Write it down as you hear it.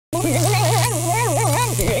That's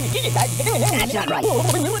not right.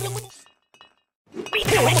 Read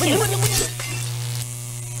the directions.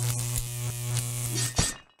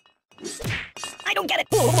 I don't get it.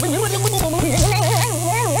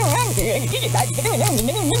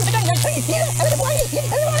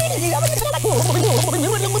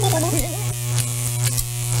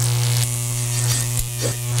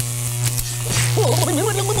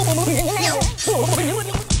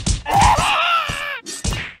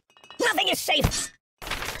 Nothing is safe.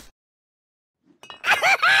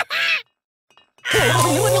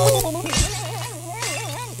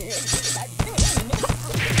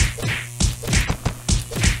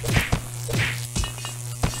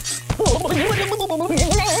 Oh,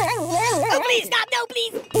 please, stop, no,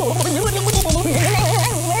 please.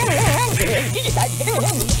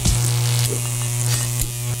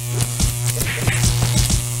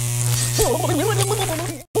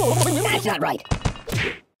 That's not right.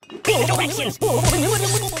 Read the directions.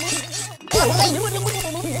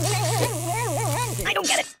 I don't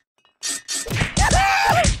get it.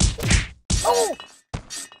 Oh!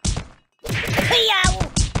 Hey-ow!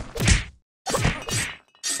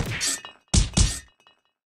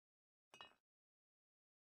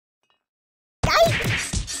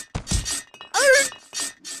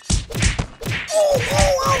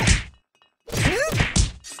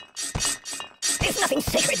 There's nothing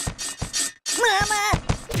sacred. Mama!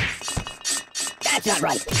 That's not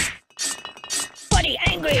right. Buddy,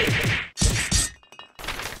 angry.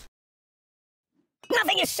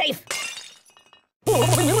 Nothing is safe. Oh!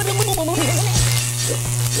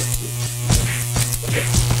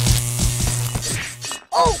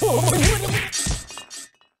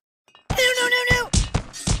 No!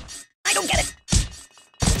 I don't get it.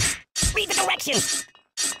 Read the directions.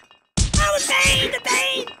 Oh, the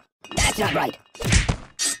pain! That's not right.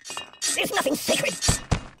 There's nothing sacred.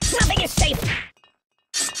 Nothing is safe.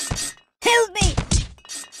 Help me!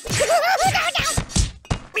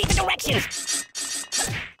 Read the directions.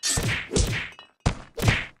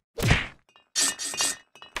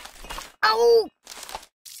 Oh!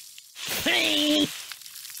 Please!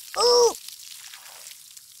 Oh!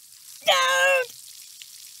 Don't!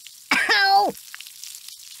 Ow!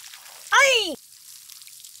 Aye!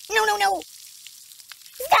 No!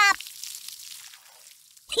 Stop!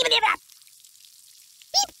 Keep it up!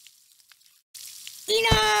 Beep!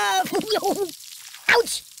 Enough!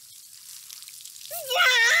 Ouch!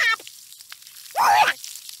 Stop!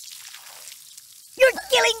 You're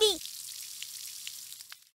killing me!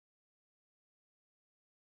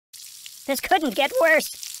 This couldn't get worse.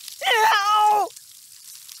 No!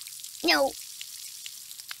 No.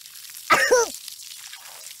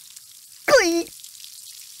 Please.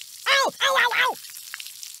 Ow!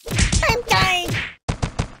 I'm dying.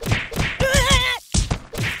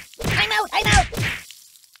 I'm out.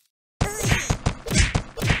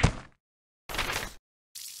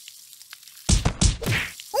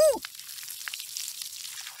 Ooh.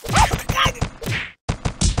 Oh, God.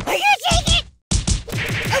 Are you taking it?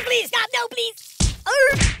 Oh, please, stop. No, please.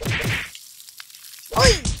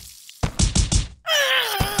 Oi.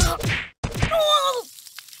 Oh.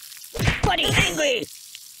 Buddy, angry.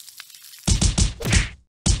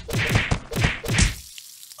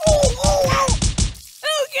 Oh,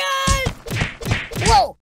 God.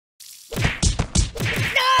 Whoa.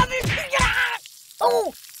 Stop it.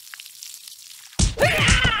 Oh.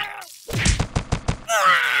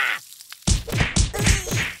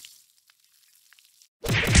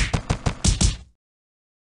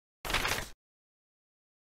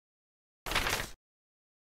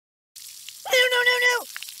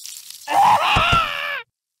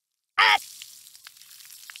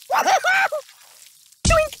 No.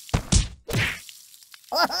 Twink.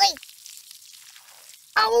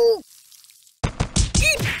 Oh.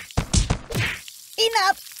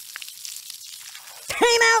 Enough.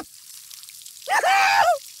 Time out.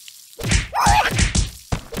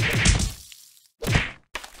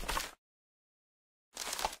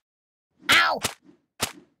 Ow.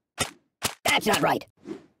 That's not right.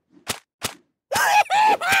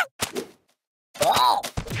 Oh!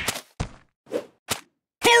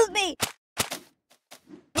 Help me!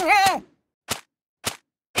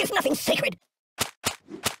 There's nothing sacred.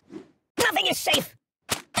 Nothing is safe.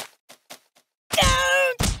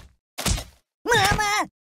 Don't! Mama!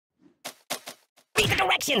 Read the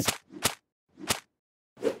directions.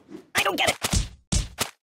 I don't get it.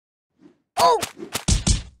 Oh!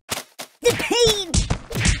 The pain!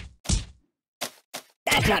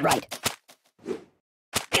 That's not right.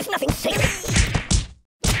 There's nothing sacred.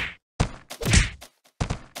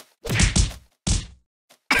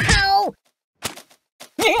 Ow!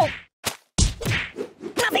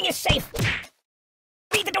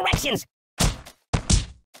 directions!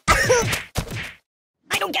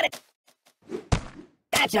 I don't get it!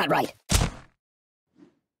 That's not right.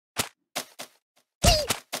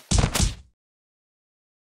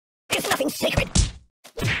 There's nothing sacred.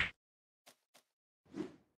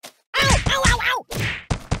 Ow! Ow! Ow! Ow!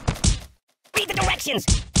 Read the directions!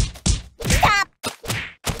 Stop!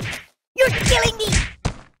 You're killing me!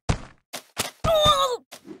 Oh!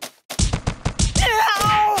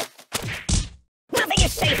 Ow! Nothing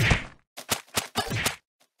is safe!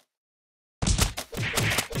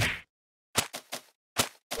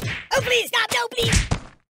 Oh, please, stop! No, please!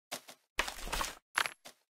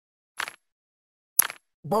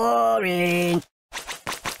 Boring.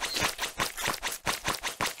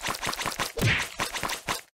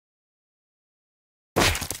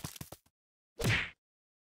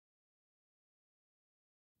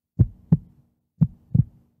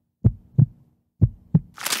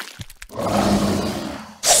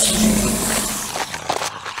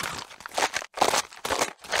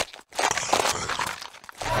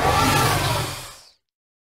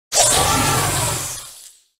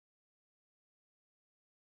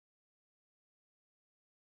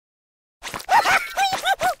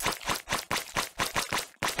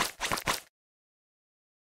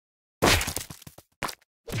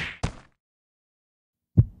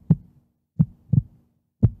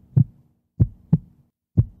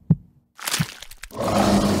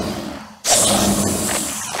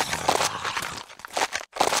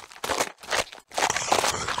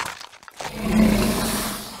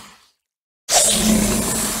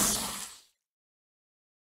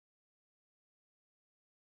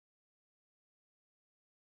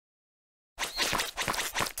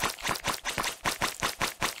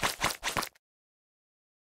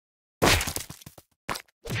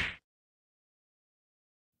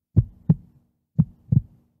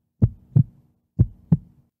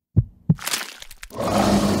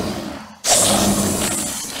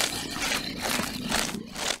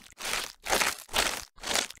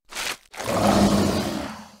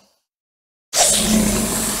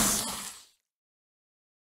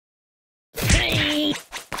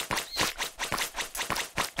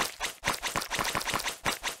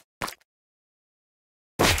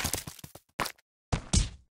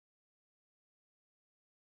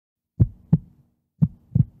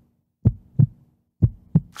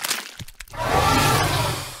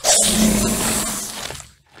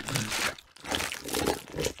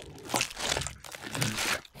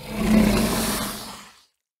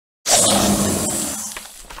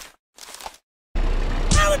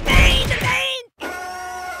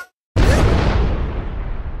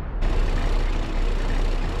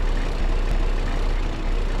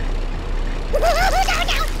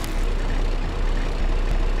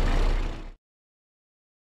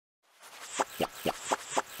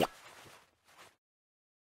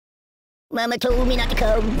 Mama told me not to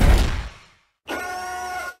come.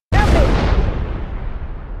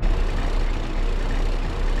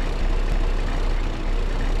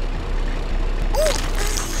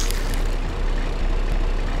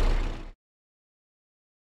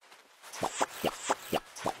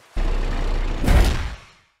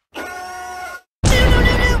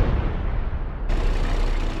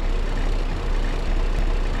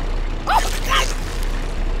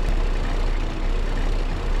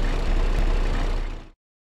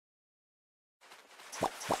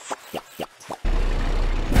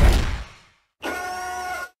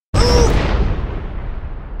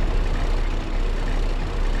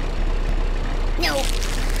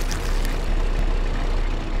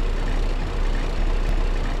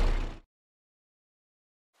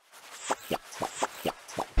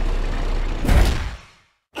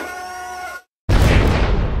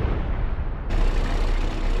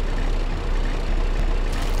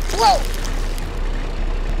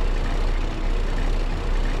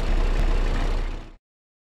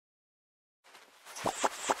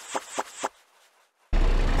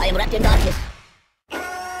 I am wrapped in darkness.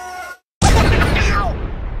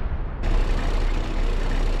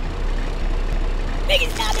 Make it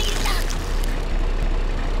stop, make it stop!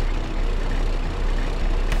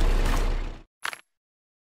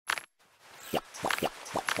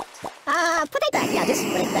 Put it back, yeah, just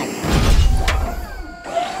put it back.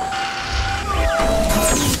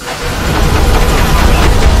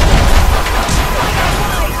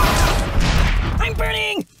 I'm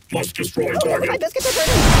burning! Must destroy target. My biscuits are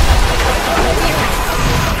burning!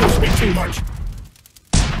 You speak too much.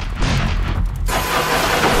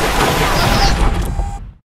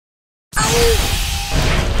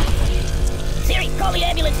 Siri, call the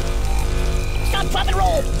ambulance! Stop, drop, and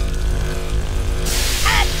roll!